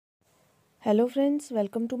Hello friends,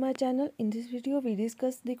 welcome to my channel. In this video we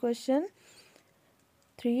discuss the question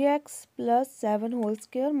 3x plus 7 whole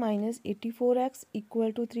square minus 84x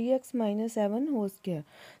equal to 3x minus 7 whole square.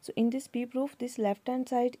 So in this we prove this left hand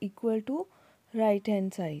side equal to right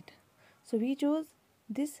hand side. So we choose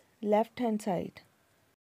this left hand side.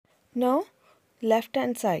 Now left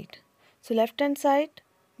hand side. So left hand side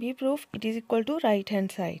we prove it is equal to right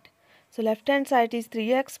hand side. So left hand side is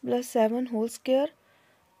 3x plus 7 whole square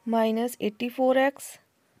minus 84x.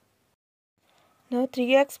 Now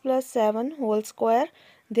 3x plus 7 whole square,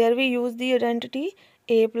 there we use the identity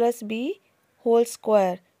a plus b whole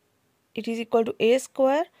square. It is equal to a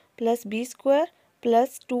square plus b square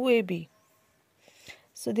plus 2ab.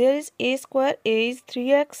 So there is a square, a is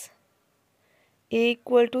 3x, a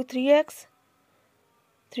equal to 3x,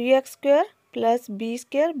 3x square plus b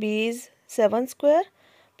square, b is 7 square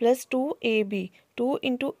plus 2ab. 2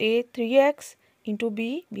 into a 3x into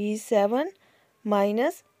b, b is 7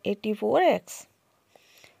 minus 84x.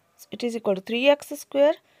 It is equal to 3x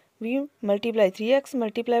square. We multiply 3x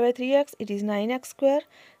multiply by 3x, it is 9x square.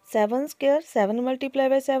 7 square, 7 multiply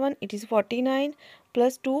by 7, it is 49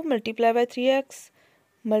 plus 2 multiply by 3x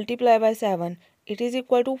multiply by 7. It is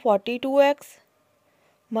equal to 42x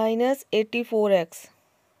minus 84x.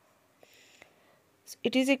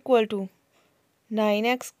 It is equal to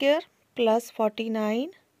 9x square plus 49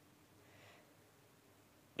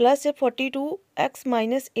 plus 42x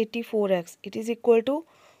minus 84x. It is equal to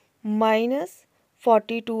minus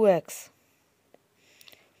 42x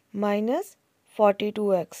minus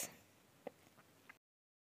 42x.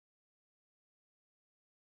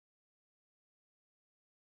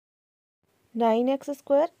 Nine x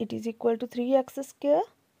square, it is equal to 3x square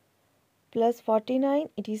plus 49,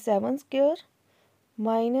 it is 7 square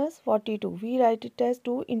minus 42. We write it as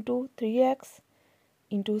 2 into 3x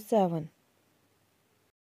into 7.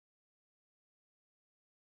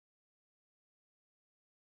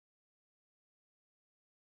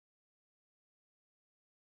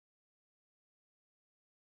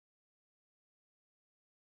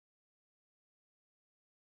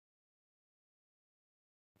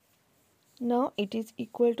 Now it is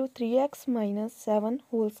equal to 3x minus 7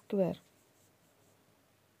 whole square.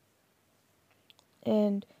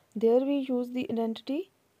 And there we use the identity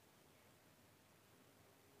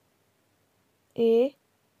a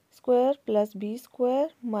square plus b square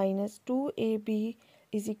minus 2ab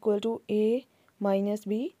is equal to a minus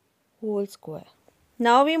b whole square.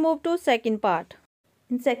 Now we move to second part.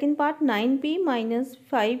 In second part, 9p minus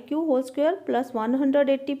 5q whole square plus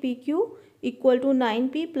 180pq equal to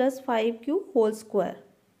 9p plus 5q whole square.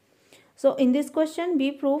 So in this question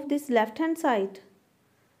we prove this left hand side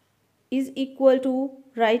is equal to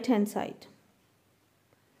right hand side.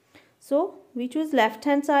 So we choose left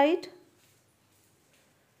hand side.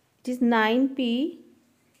 It is 9p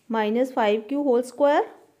minus 5q whole square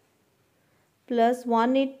plus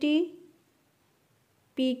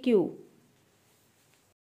 180pq.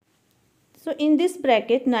 So in this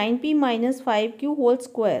bracket 9p minus 5q whole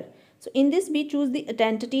square. So in this we choose the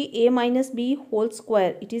identity a minus b whole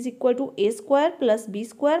square. It is equal to a square plus b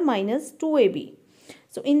square minus 2ab.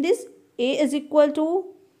 So in this a is equal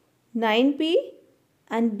to 9p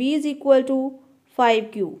and b is equal to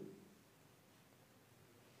 5q.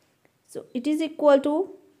 So it is equal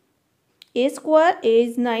to a square, a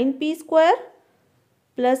is 9p square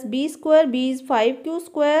plus b square, b is 5q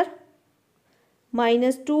square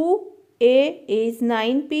minus 2a is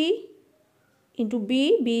 9p into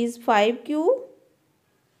b, b is 5q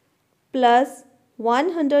plus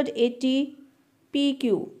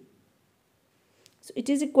 180pq. So it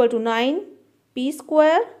is equal to 9p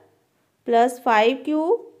square plus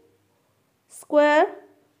 5q square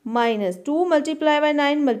minus 2 multiply by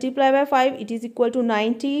 9 multiply by 5, it is equal to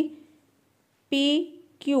 90pq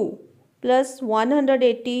plus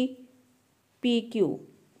 180pq.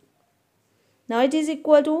 Now it is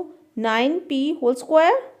equal to 9p whole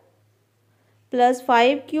square plus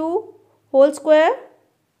 5q whole square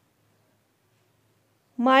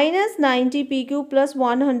minus 90pq plus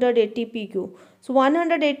 180pq. So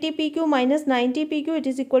 180pq minus 90pq, it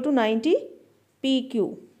is equal to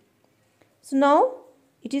 90pq. So now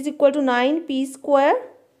it is equal to 9p square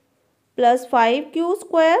plus 5q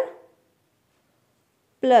square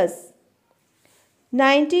plus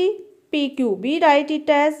 90pq. We write it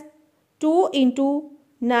as 2 into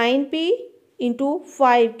 9p into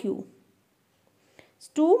 5q.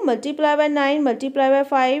 2 multiply by 9 multiply by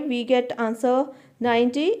 5, we get answer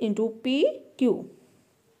 90 into pq.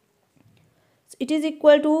 So it is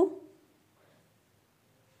equal to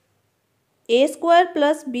a square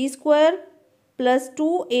plus b square plus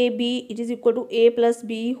 2ab, it is equal to a plus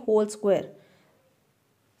b whole square.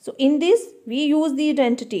 So in this we use the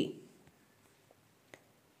identity,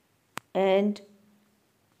 and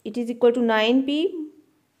it is equal to 9p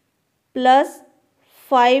plus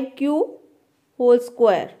 5q whole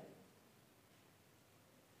square,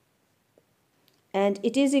 and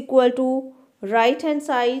it is equal to right hand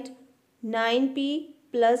side 9p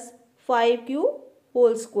plus 5q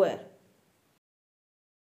whole square.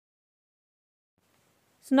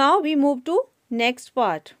 So now we move to next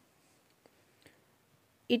part.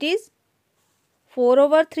 It is 4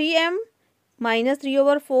 over 3m minus 3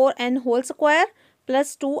 over 4n whole square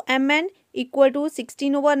plus 2mn equal to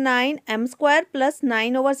 16 over 9m square plus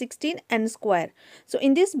 9 over 16n square. So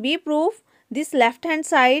in this B proof, this left hand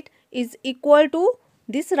side is equal to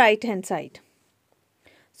this right hand side.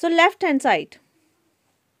 So left hand side,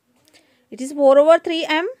 it is 4 over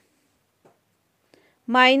 3m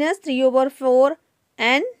minus 3 over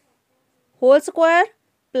 4n whole square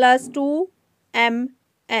plus 2mn.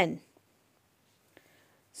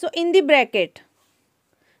 So in the bracket,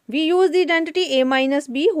 we use the identity a minus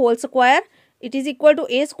b whole square. It is equal to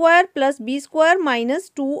a square plus b square minus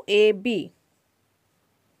 2ab.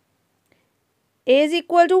 A is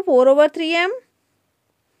equal to 4 over 3m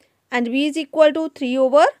and b is equal to 3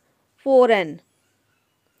 over 4n.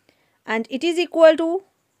 And it is equal to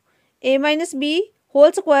a minus b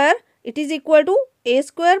whole square. It is equal to a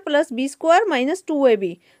square plus b square minus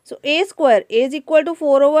 2ab. So a square, a is equal to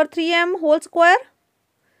 4 over 3m whole square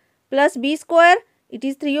plus b square, it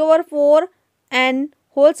is 3 over 4n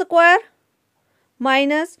whole square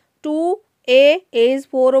minus 2a is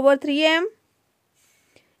 4 over 3m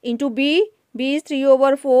into b is 3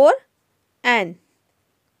 over 4n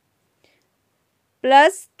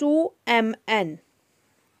plus 2mn.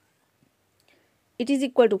 It is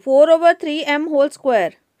equal to 4 over 3m whole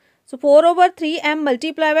square. So 4 over 3m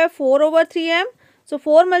multiplied by 4 over 3m. So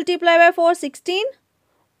 4 multiplied by 4, 16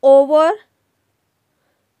 over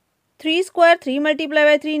 3 square, 3 multiplied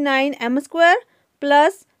by 3, 9m square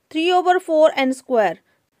plus 3 over 4n square.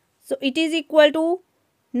 So it is equal to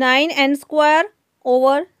 9n square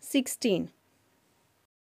over 16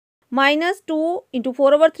 minus 2 into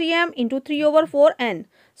 4 over 3m into 3 over 4n.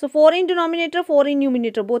 So 4 in denominator, 4 in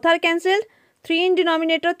numerator, both are cancelled. 3 in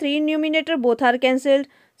denominator, 3 in numerator, both are cancelled.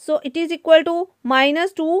 So it is equal to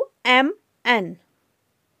minus 2mn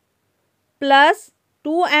plus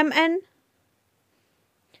 2mn.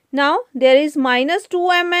 Now there is minus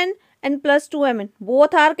 2mn and plus 2mn,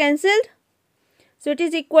 both are cancelled. So it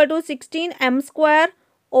is equal to 16m square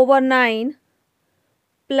over 9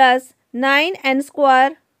 plus 9n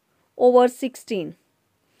square over 16.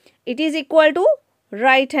 It is equal to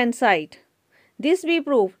right hand side. This we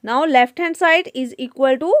prove. Now left hand side is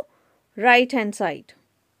equal to right hand side.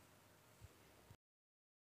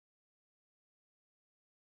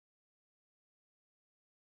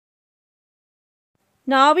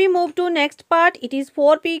 Now we move to next part. It is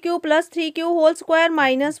 4pq plus 3q whole square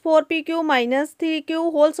minus 4pq minus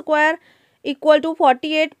 3q whole square equal to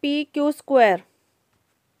 48pq square.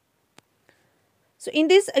 So in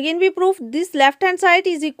this again we prove this left hand side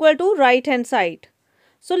is equal to right hand side.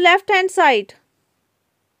 So left hand side,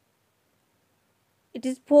 it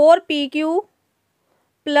is 4pq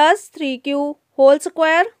plus 3q whole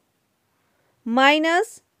square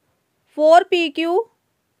minus 4pq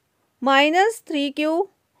minus 3q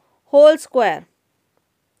whole square.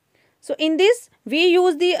 So in this we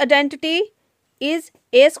use the identity is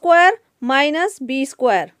a square minus b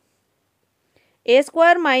square. A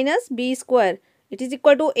square minus b square. It is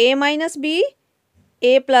equal to a minus b,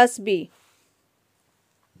 a plus b.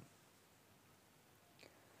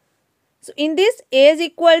 So in this a is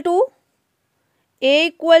equal to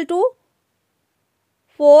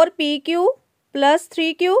 4pq plus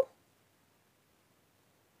 3q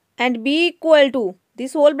and b equal to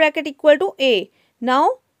this whole bracket equal to a.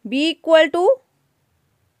 Now b equal to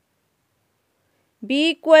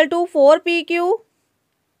 4pq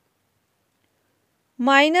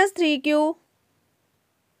minus 3q,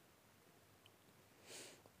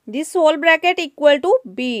 this whole bracket equal to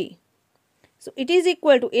b. So it is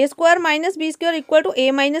equal to a square minus b square equal to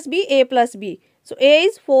a minus b, a plus b. So a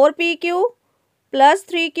is 4pq plus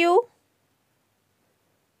 3q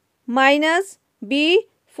minus b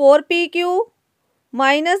 4pq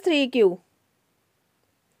minus 3q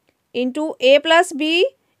into a plus b.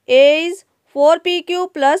 A is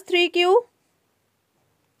 4pq plus 3q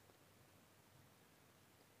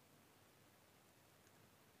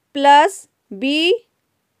plus b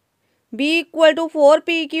equal to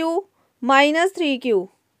 4pq minus 3q.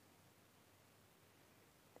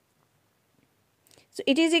 So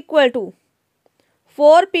it is equal to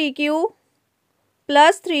 4pq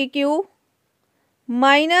plus 3q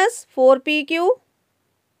minus 4pq,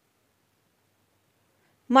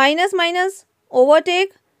 minus minus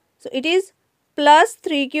overtake, so it is plus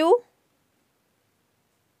 3q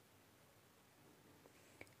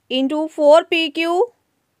into 4pq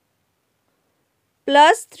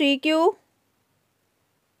plus 3q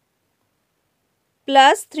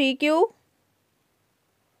plus 3q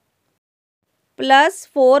plus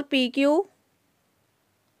 4pq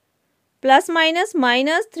plus minus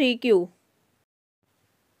minus 3q.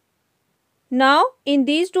 Now in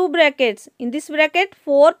these two brackets, in this bracket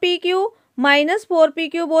 4pq minus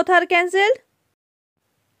 4pq both are cancelled.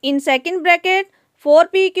 In second bracket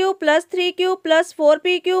 4pq plus 3q plus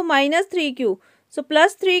 4pq minus 3q. So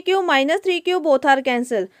plus 3q minus 3q both are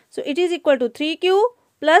cancelled. So it is equal to 3q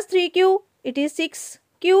plus 3q, it is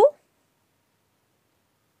 6q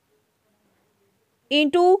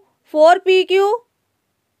into 4pq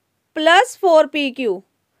plus 4pq,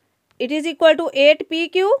 it is equal to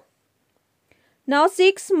 8pq. Now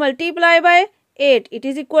 6 multiplied by 8, it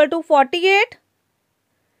is equal to 48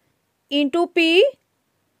 into p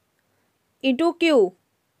into q,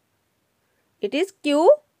 it is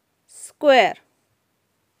q square.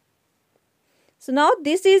 So now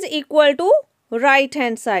this is equal to right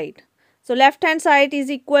hand side. So left hand side is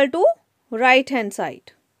equal to right hand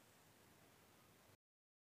side.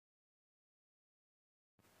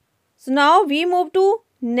 So now we move to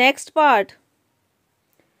next part.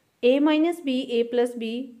 A minus b, a plus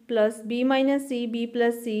b minus c, b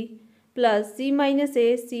plus c plus c minus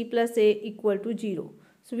a, c plus a equal to 0.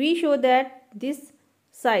 So we show that this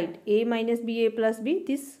side a minus b, a plus b,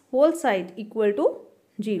 this whole side equal to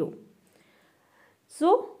 0.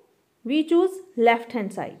 So we choose left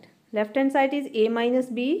hand side. Left hand side is a minus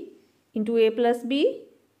b into a plus b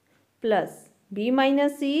plus b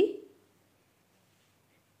minus c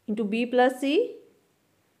into b plus c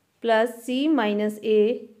plus c minus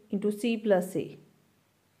a into c plus a.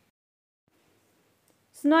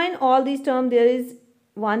 So now in all these terms there is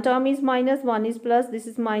one term is minus, one is plus, this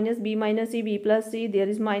is minus b minus c, b plus c, there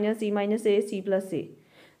is minus c minus a, c plus a.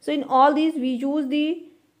 So in all these we use the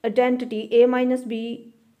identity a minus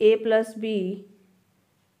b, a plus b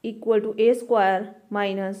equal to a square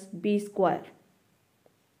minus b square.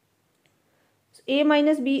 So a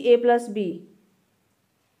minus b, a plus b.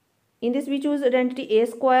 In this we choose identity a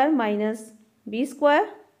square minus b square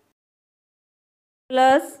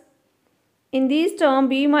plus in this term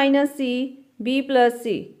b minus c, b plus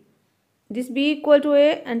c. This b equal to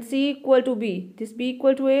a and c equal to b. This b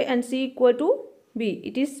equal to a and c equal to b.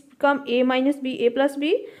 It is become a minus b, a plus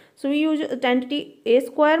b. So we use identity a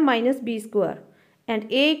square minus b square. And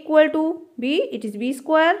a equal to b, it is b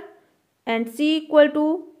square. And c equal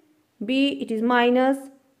to b, it is minus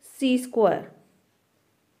c square.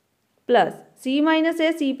 Plus c minus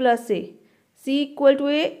a, c plus a. C equal to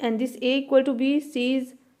a and this a equal to b, c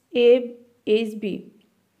is a is b.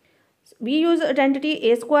 So we use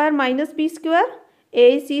identity a square minus b square,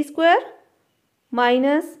 a is c square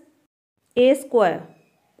minus a square.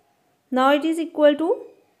 Now it is equal to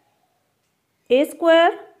a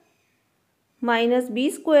square minus b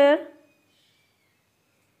square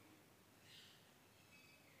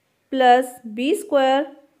plus b square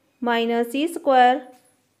minus c square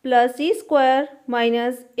plus c square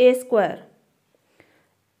minus a square.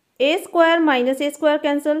 A square minus a square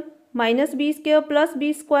cancel, minus b square plus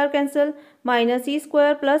b square cancel, minus c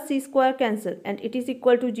square plus c square cancel, and it is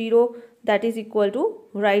equal to 0, that is equal to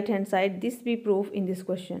right hand side. This we prove in this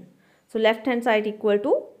question. So left hand side equal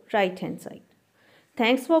to right hand side.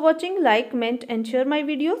 Thanks for watching. Like, comment and share my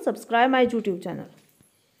video. Subscribe my YouTube channel.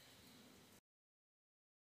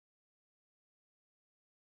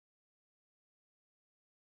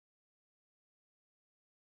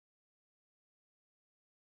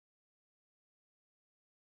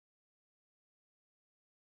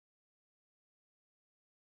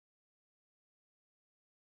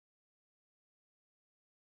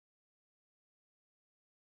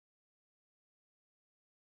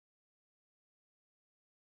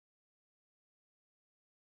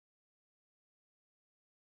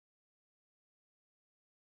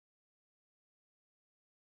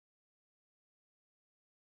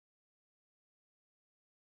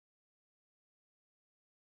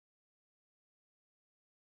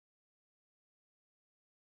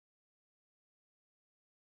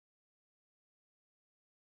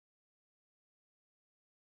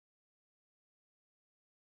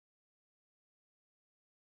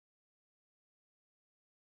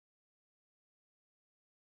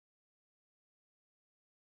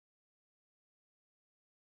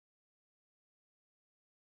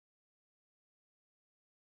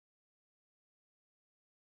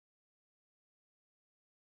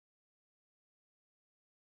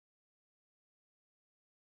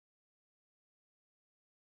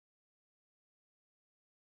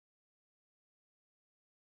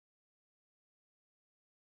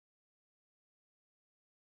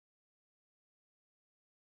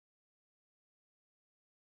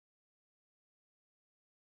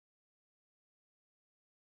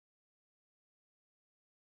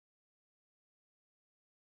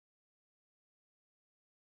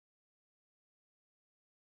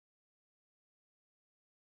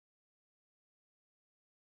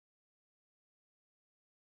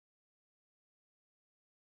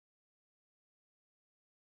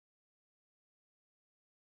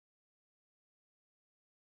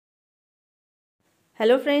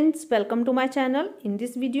 Hello friends, welcome to my channel. In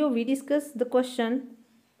this video we discuss the question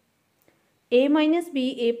a minus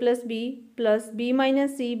b, a plus b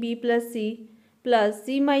minus c, b plus c plus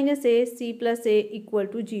c minus a, c plus a equal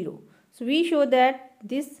to 0. So we show that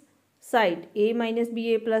this side a minus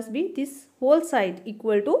b, a plus b, this whole side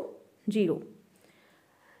equal to 0.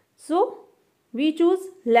 So we choose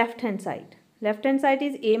left hand side. Left hand side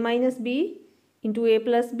is a minus b into a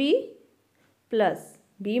plus b plus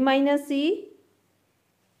b minus c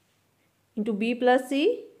into b plus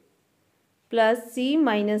c plus c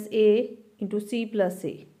minus a into c plus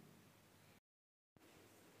a.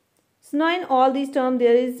 So now in all these terms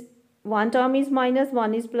there is one term is minus,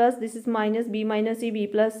 one is plus. This is minus b minus c, b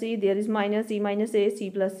plus c. There is minus c minus a, c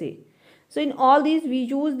plus a. So in all these we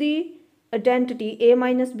use the identity a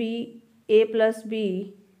minus b, a plus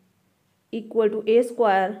b equal to a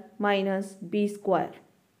square minus b square.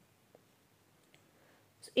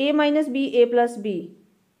 So a minus b, a plus b.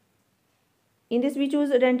 In this we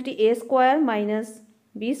choose identity a square minus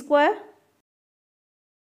b square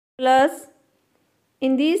plus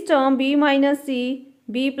in this term b minus c,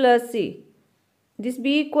 b plus c. This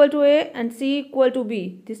b equal to a and c equal to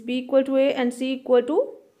b. This b equal to a and c equal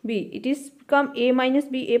to b. It is become a minus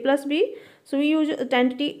b, a plus b. So we use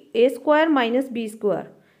identity a square minus b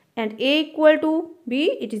square. And a equal to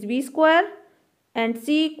b, it is b square. And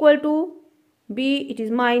c equal to b, it is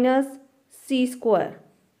minus c square.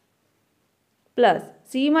 Plus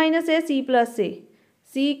c minus a, c plus a.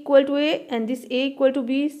 C equal to a and this a equal to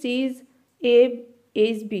b, c is a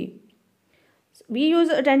is b. So we use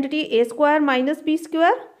identity a square minus b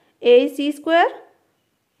square. A is c square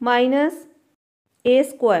minus a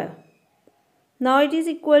square. Now it is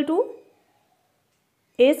equal to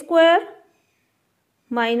a square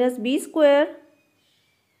minus b square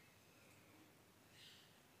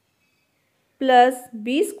plus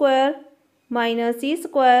b square minus c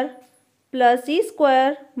square plus c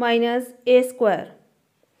square minus a square.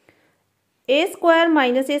 A square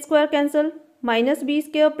minus a square cancel, minus b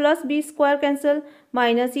square plus b square cancel,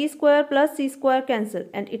 minus c square plus c square cancel,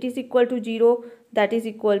 and it is equal to 0. That is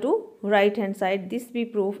equal to right hand side. This we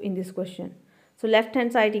prove in this question. So left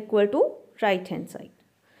hand side equal to right hand side.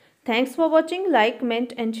 Thanks for watching. Like,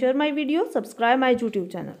 comment and share my video. Subscribe my YouTube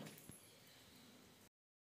channel.